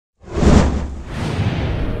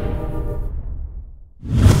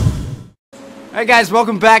Alright guys,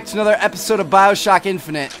 welcome back to another episode of Bioshock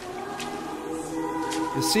Infinite.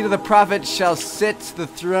 The seed of the prophet shall sit the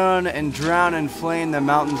throne and drown in flame the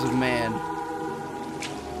mountains of man.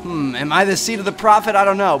 Am I the seed of the prophet? I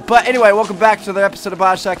don't know. But anyway, welcome back to another episode of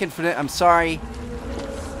Bioshock Infinite. I'm sorry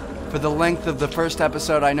for the length of the first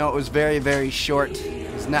episode. I know it was very, very short.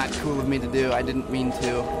 It was not cool of me to do. I didn't mean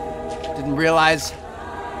to. Didn't realize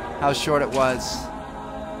how short it was.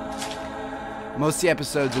 Most of the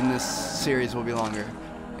episodes in this series will be longer.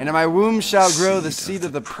 And in my womb shall grow the seed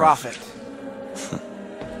of the prophet.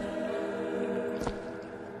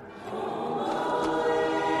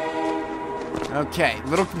 Okay, a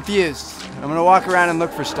little confused. I'm gonna walk around and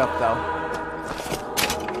look for stuff though.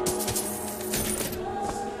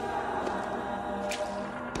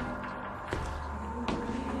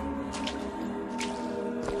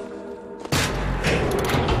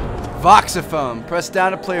 Voxophone. Press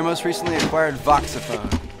down to play your most recently acquired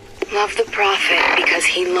Voxophone. Love the prophet because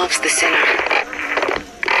he loves the sinner.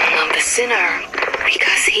 Love the sinner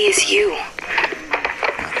because he is you.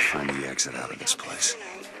 Gotta find the exit out of this place.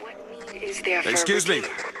 Is there Excuse me.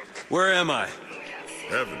 Where am I?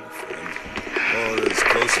 Heaven, friend. Or as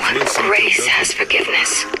close as What listening grace to has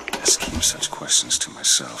forgiveness. Asking such questions to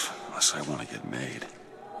myself, unless I want to get made.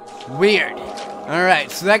 Weird. Alright,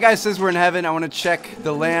 so that guy says we're in heaven. I want to check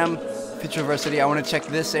the lamb feature of our city. I want to check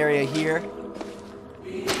this area here.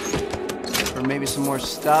 For maybe some more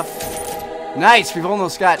stuff. Nice, we've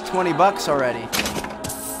almost got 20 bucks already.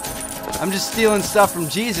 I'm just stealing stuff from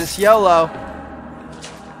Jesus. YOLO.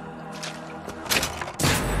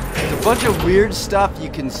 There's a bunch of weird stuff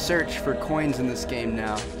you can search for coins in this game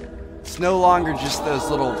now. It's no longer just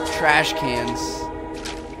those little trash cans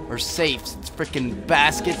or safes. It's freaking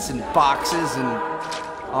baskets and boxes and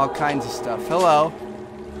all kinds of stuff. Hello.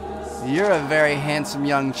 You're a very handsome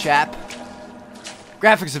young chap.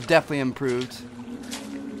 Graphics have definitely improved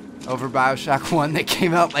over Bioshock 1 that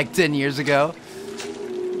came out like 10 years ago.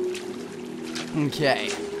 Okay.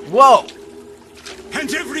 Whoa!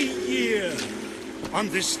 And every year, on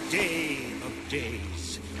this day of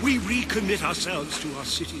days, we recommit ourselves to our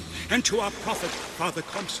city and to our prophet, Father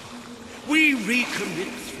Comstock. We recommit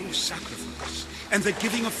through sacrifice and the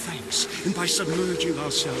giving of thanks, and by submerging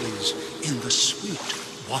ourselves in the sweet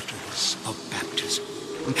waters of baptism.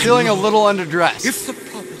 I'm feeling a little underdressed. If the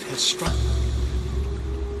prophet has struck,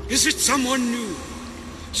 is it someone new?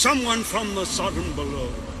 Someone from the Sodom below,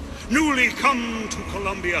 newly come to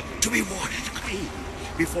Columbia to be washed clean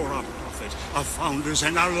before our prophet, our founders,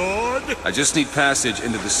 and our Lord? I just need passage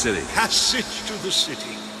into the city. Passage to the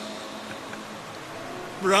city.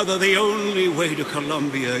 Brother, the only way to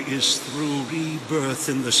Columbia is through rebirth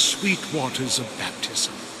in the sweet waters of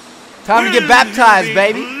baptism. Time to get baptized,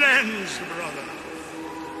 baby. Cleansed, brother.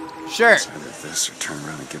 Sure. It's either this or turn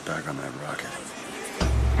around and get back on that rocket.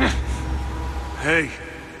 Hey.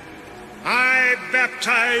 I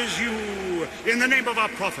baptize you in the name of our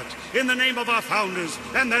prophet, in the name of our founders,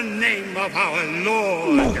 and the name of our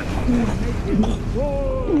Lord.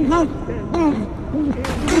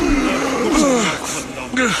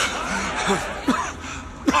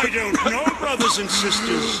 I don't know, brothers and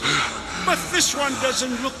sisters, but this one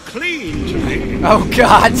doesn't look clean to me. Oh,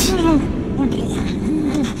 God.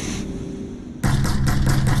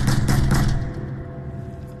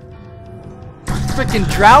 Freaking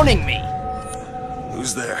drowning me.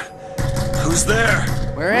 Who's there? Who's there?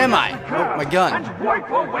 Where am I? Oh, my gun. And wipe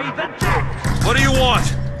away the debt! What do you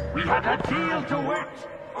want? We had a deal to it!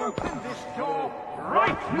 Open this door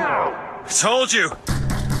right now! I told you.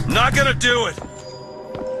 I'm not gonna do it.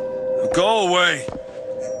 Go away.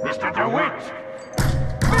 Mr. DeWitt!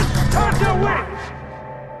 Mr. DeWitt!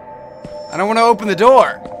 I don't want to open the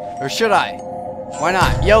door. Or should I? Why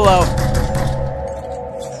not? YOLO.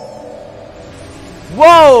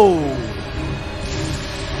 Whoa!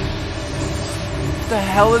 What the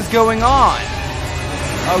hell is going on?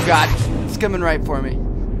 Oh, God. It's coming right for me.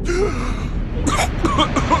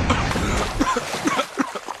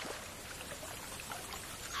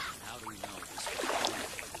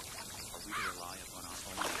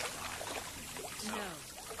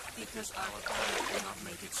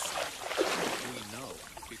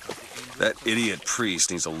 That idiot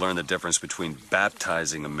priest needs to learn the difference between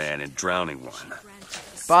baptizing a man and drowning one.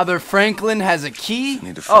 Father Franklin has a key? I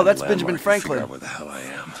need to find Oh, that's a Benjamin landmark and figure Franklin. out where the hell I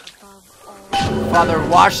am. Father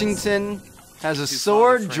Washington has a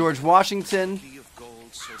sword. George Washington.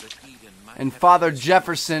 And Father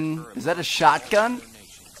Jefferson. Is that a shotgun?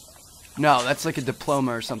 No, that's like a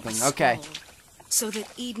diploma or something. Okay. So that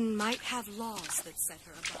Eden might have laws that set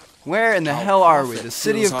her above. Where in the hell are we? The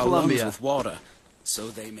city of Columbia. With water, so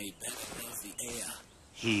they may better breathe the air.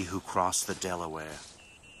 He who crossed the Delaware.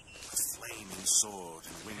 Flaming sword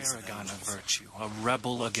and wings of Paragon of angels. virtue, a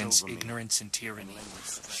rebel against over me. ignorance and tyranny.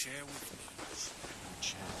 Share with me.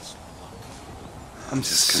 Chance or luck. I'm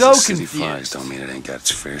Just 'cause so the city flies confused. don't mean it ain't got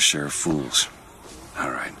its fair share of fools.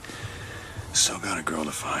 All right. Still got a girl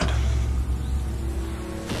to find.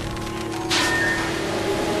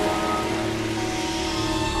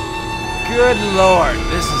 Good lord,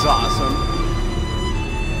 this is awesome.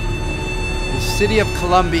 The city of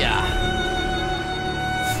Columbia.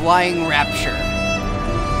 Flying Rapture.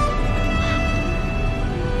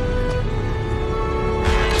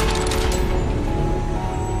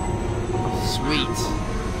 Sweet.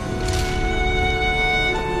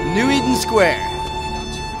 New Eden Square.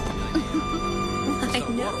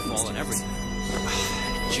 Waterfall and everything.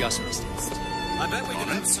 Just missed it. I bet we can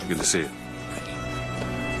have some. Good to see you.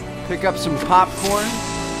 Pick up some popcorn.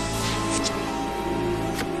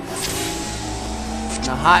 And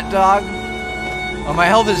a hot dog. Oh, my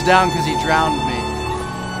health is down because he drowned me.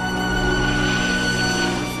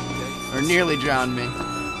 Or nearly drowned me.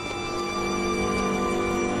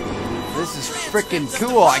 This is freaking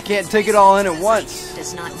cool. I can't take it all in at once.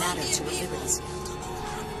 Does not matter to a Liberty Scout.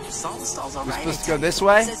 Solstall's all We're right. supposed to go this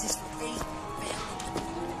way?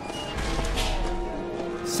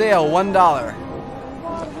 Sale, $1.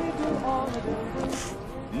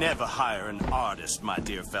 Never hire an artist, my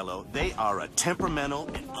dear fellow. They are a temperamental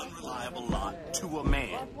and unreliable lot to a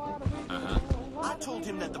man. I told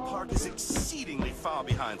him that the park is exceedingly far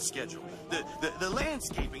behind schedule. The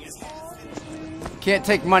landscaping is half finished. Can't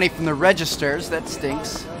take money from the registers. That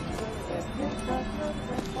stinks.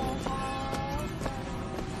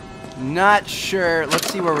 Not sure.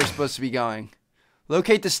 Let's see where we're supposed to be going.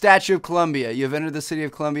 Locate the Statue of Columbia. You have entered the city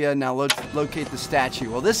of Columbia. Now locate the statue.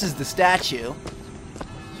 Well, this is the statue.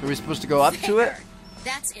 So are we supposed to go up to it?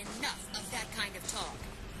 That's enough of that kind of talk.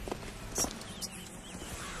 Sometimes I don't know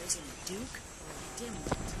if I was in a Duke or a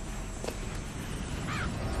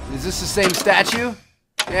dimwit. Is this the same statue?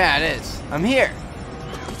 Yeah, it is. I'm here.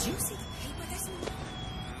 Did you see the paper this morning?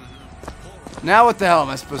 Now what the hell am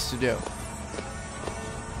I supposed to do?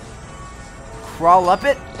 Crawl up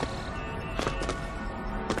it?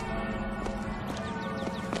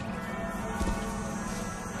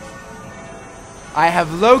 I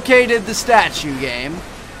have located the statue, game.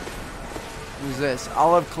 Who's this?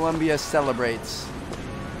 Olive Columbia celebrates.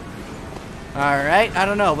 Alright, I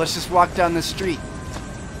don't know. Let's just walk down the street.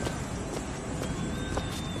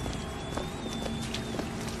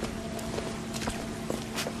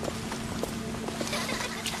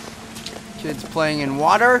 Kids playing in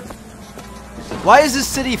water. Why is this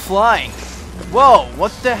city flying? Whoa,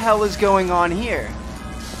 what the hell is going on here?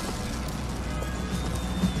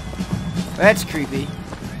 That's creepy.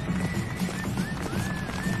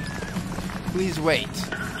 Please wait.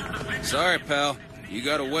 Sorry, pal. You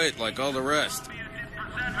gotta wait like all the rest.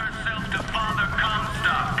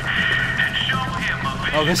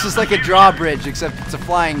 Oh, this is like a drawbridge, except it's a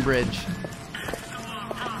flying bridge.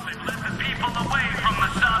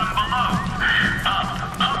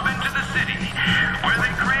 Up into the city, where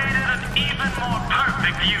they created an even more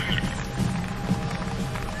perfect union.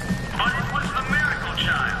 But it was the miracle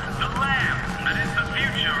child, the lamb, that is the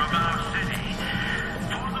future of our city.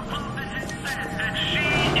 For the prophet had said that she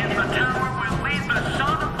in the tower will lead the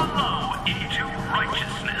son of below into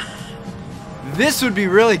righteousness. This would be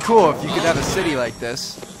really cool if you could have a city like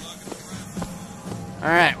this.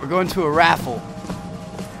 Alright, we're going to a raffle.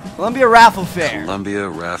 Columbia Raffle Fair. Columbia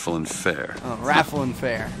Raffle and Fair. Oh, Raffle and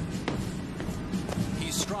Fair.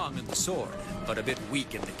 He's strong in the sword, but a bit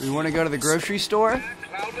weak in the We want to go to the grocery store?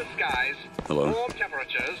 Cloudless skies, Hello? warm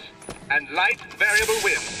temperatures, and light variable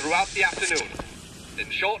winds throughout the afternoon. In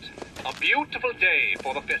short, a beautiful day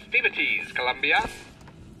for the festivities, Columbia.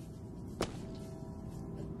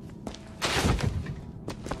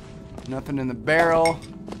 Nothing in the barrel.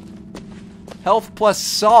 Health plus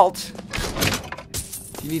salt.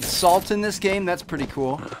 You need salt in this game? That's pretty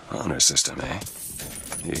cool. Honor system, eh?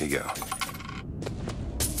 Here you go.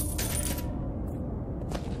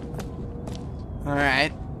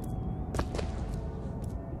 Alright.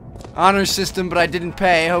 Honor system, but I didn't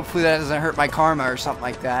pay. Hopefully that doesn't hurt my karma or something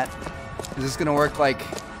like that. Is this gonna work like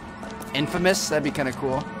Infamous? That'd be kind of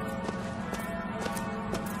cool.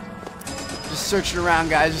 Just searching around,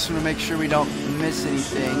 guys. Just want to make sure we don't miss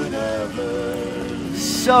anything.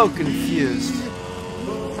 So confused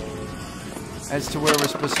as to where we're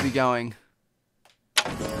supposed to be going.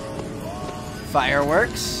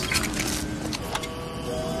 Fireworks.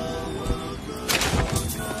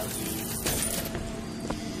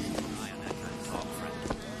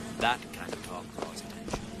 That kind of talk draws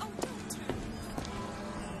attention.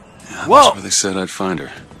 Whoa! That's where they said I'd find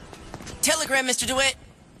her. Telegram, Mr. DeWitt.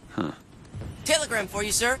 Huh. Telegram for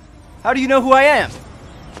you, sir. How do you know who I am?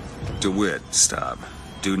 DeWitt, stop.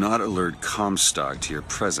 Do not alert Comstock to your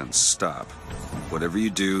presence. Stop. Whatever you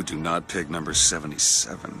do, do not pick number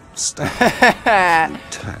 77. Stop.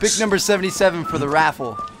 Pick number 77 for the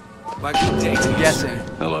raffle. My good day to I'm you, guessing.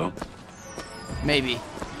 sir. Hello? Maybe.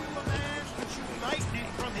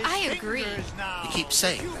 I agree. You keep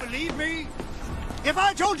saying You that. believe me? If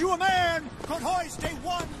I told you a man could hoist a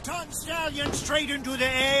 1-ton stallion straight into the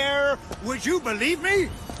air, would you believe me?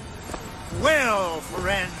 Well,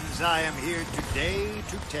 friends, I am here today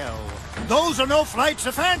to tell. Those are no flights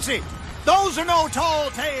of fancy. Those are no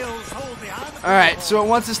tall tales told behind the Alright, so it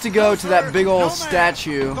wants us to go to that big old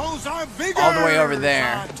statue Those are bigger all the way over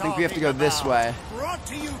there. I I'm think we have to go talking this about. way. Brought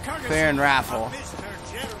to you courtesy Fair and raffle. of Mr.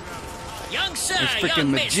 General. Young sir, There's freaking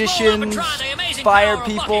young miss, magicians, roll up and try the amazing fire power of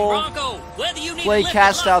people, Bucking Bronco. Whether you need play to lift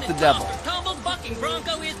Cast or Out loft the and Devil. toss or tumble, Bucking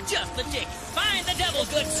Bronco is just the ticket. Find the devil,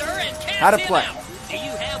 good sir, and cast How to him play. out. Do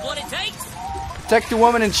you have what it takes? Protect the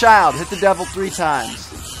woman and child. Hit the devil 3 times.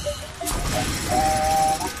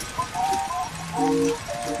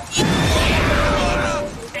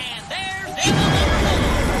 And there's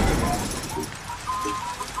devil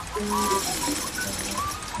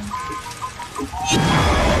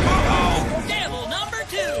number 4. Devil number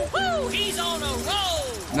 2. Woo, he's on a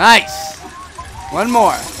roll. Nice. One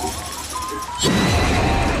more.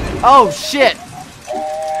 Oh, shit.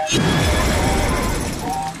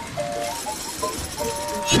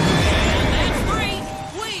 And that's 3.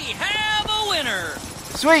 We have a winner.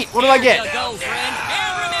 Sweet. What do I There you get? go, friend.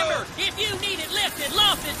 And remember, if you need it lifted,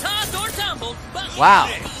 lofted, tossed, or tumbled, but Wow.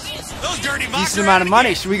 Those dirty Decent amount of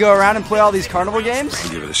money. Should we go around and play all these carnival games? I'll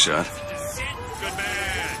give it a shot. Good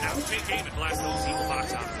man. Now take aim and blast those evil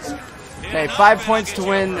box offices. Okay, 5 points to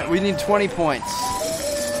win. We need 20 points.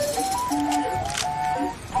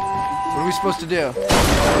 What are we supposed to do?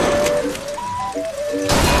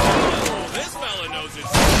 This fella knows his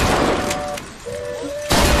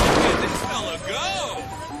this fella go.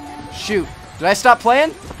 Shoot. Did I stop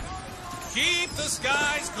playing? Keep the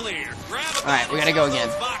skies clear. Grab a Alright, we gotta go again.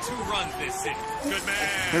 box who runs this city. Good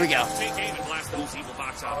man. Here we go. Take aim and blast those evil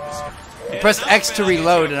box offices. I pressed X to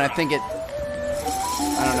reload, and I think it...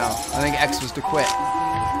 I don't know. I think X was to quit. Pick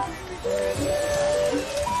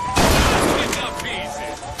up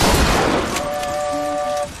pieces.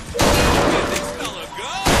 This fella go.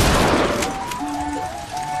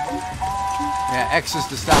 Yeah, X is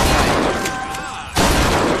to stop playing.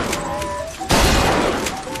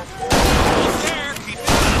 Almost there. Keep it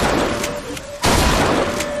up.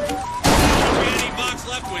 Any box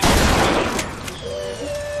left with you.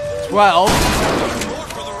 12. More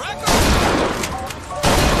for the record.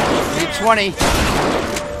 Need 20.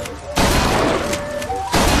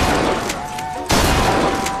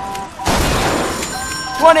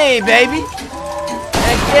 $20, baby!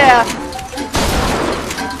 Heck yeah! Never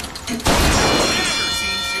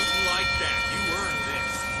seen shooting like that. You earned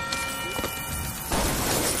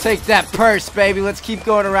this. Take that purse, baby. Let's keep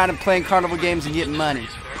going around and playing carnival games and getting money.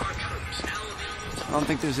 I don't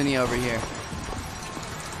think there's any over here.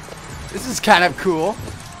 This is kind of cool.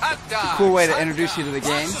 It's a cool way to introduce you to the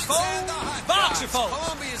game. Voxophone!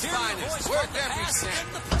 Columbia's finest. Worth every cent.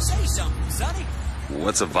 Say something, sonny.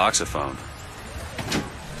 What's a voxophone?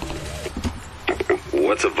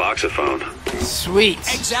 What's a voxophone? Sweet.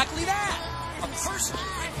 Exactly that. A person.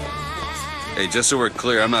 Hey, just so we're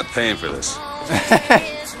clear, I'm not paying for this.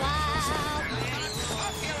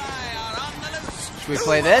 Should we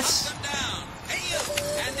play this?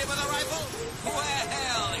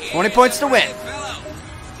 20 points to win.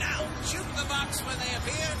 Now, shoot the box when they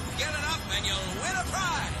appear, get it up, and you'll win a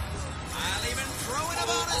prize. I'll even throw in a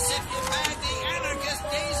bonus if you bag the anarchist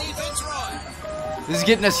Daisy Fitzroy. This is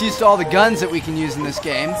getting us used to all the guns that we can use in this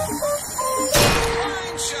game.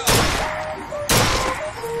 Fine show.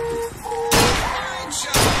 Fine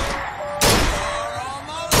show. You're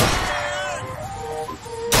almost there.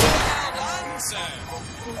 Well done, sir.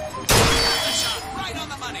 The shot right on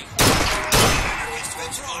the money. Anarchist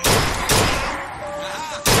Fitzroy.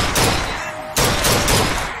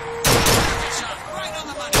 Shot right on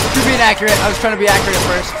the money. You're being accurate. I was trying to be accurate at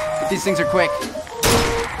first. But these things are quick.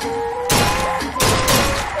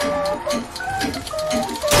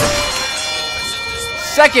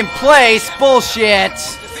 Second place? Bullshit.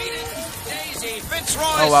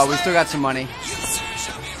 Oh well, we still got some money.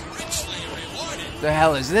 The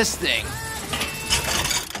hell is this thing?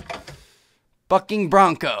 Bucking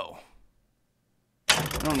Bronco. I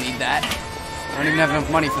don't need that. I don't even have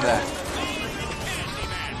enough money for that.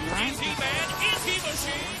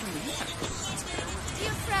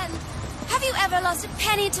 Dear friend, ever lost a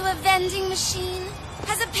penny to a vending machine?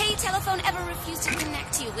 Has a pay telephone ever refused to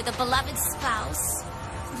connect you with a beloved spouse?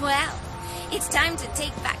 Well, it's time to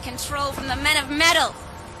take back control from the men of metal.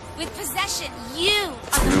 With possession, you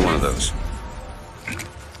are Give the me one of those.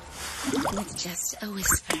 With just a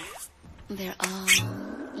whisper, they're all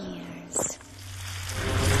ears.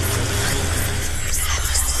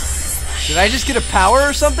 Did I just get a power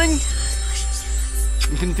or something?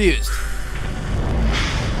 I'm confused.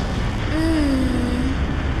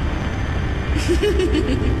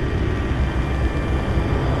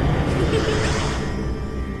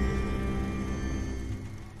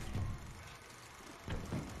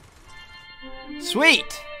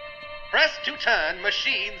 Sweet! Press to turn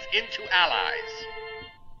machines into allies.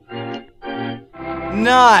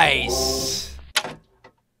 Nice!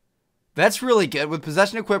 That's really good. With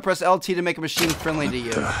possession equipped, press LT to make a machine friendly to you.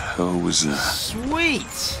 What the hell was that? Sweet!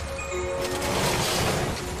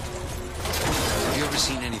 Have you ever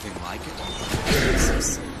seen anything like it?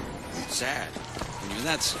 It's sad. When you're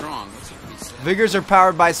that strong, it's pretty sad. Vigors are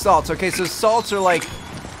powered by salts. Okay, so salts are like,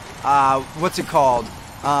 what's it called?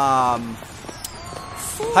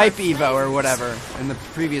 Hype Evo or whatever in the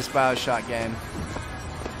previous Bioshock game.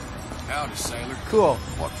 Howdy, sailor. Cool.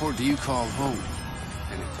 What port do you call home?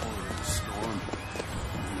 Any port of the storm?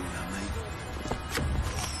 You know what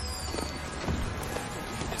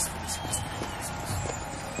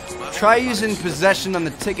I mean? Try using possession on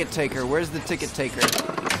the ticket taker. Where's the ticket taker?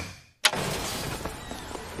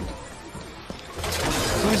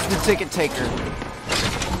 Who's the ticket taker?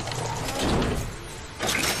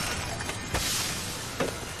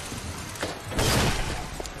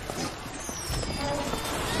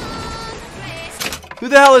 Who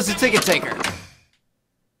the hell is the ticket taker? Who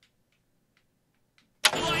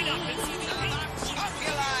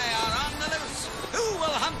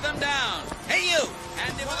will hunt them down? Hey, you!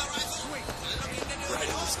 And if Right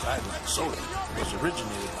in this guideline soda was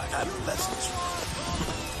originated by adolescents.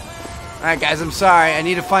 Alright guys, I'm sorry. I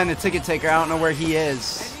need to find the ticket taker. I don't know where he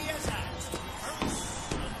is.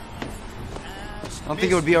 I don't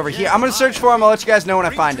think it would be over here. I'm gonna search for him. I'll let you guys know when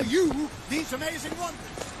I find him. You, these amazing wonders.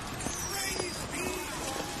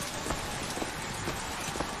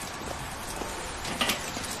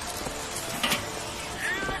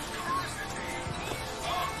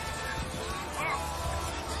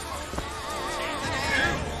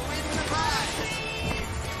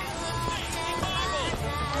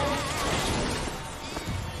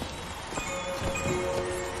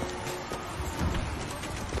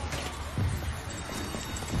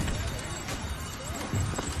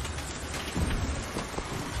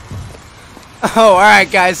 Oh, alright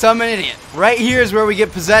guys, so I'm an idiot. Right here is where we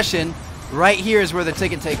get possession. Right here is where the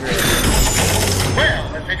ticket taker is.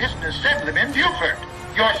 Well, if it isn't Assemblyman Buford,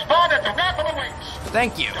 your spot at the raffle awaits.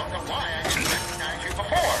 Thank you. Don't know why I didn't recognize you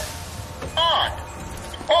before. Odd.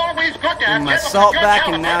 Always good to have Give my gentlemen salt your back,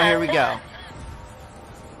 caliber and now here we at go.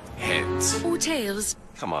 Heads. Or tails.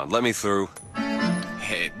 Come on, let me through.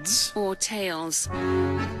 Heads. Or tails.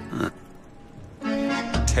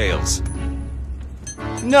 Tails.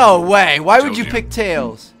 No way. Why would you pick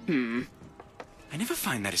tails? I never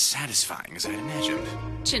find that as satisfying as I'd imagined.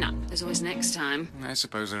 Chin up. There's always next time. I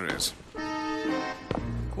suppose there is.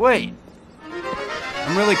 Wait.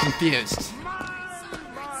 I'm really confused.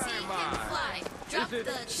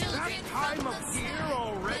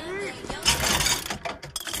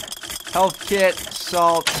 Health kit,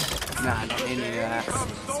 salt. Nah, I don't need any of that.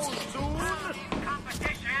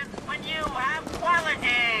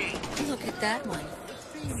 Look at that one.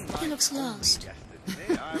 He looks lost.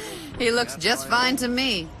 He looks just fine to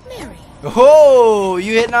me. Mary. Oh,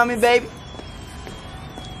 you hitting on me, baby?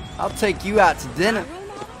 I'll take you out to dinner.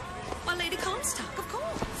 My Lady Comstock, of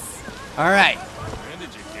course. Alright.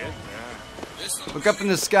 Look up in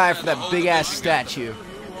the sky for that big ass statue.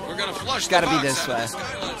 We're gonna flush It's gotta the be box this out way. of the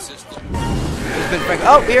skylight system.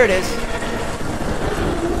 Oh, here it is.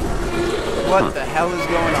 What the hell is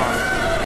going on?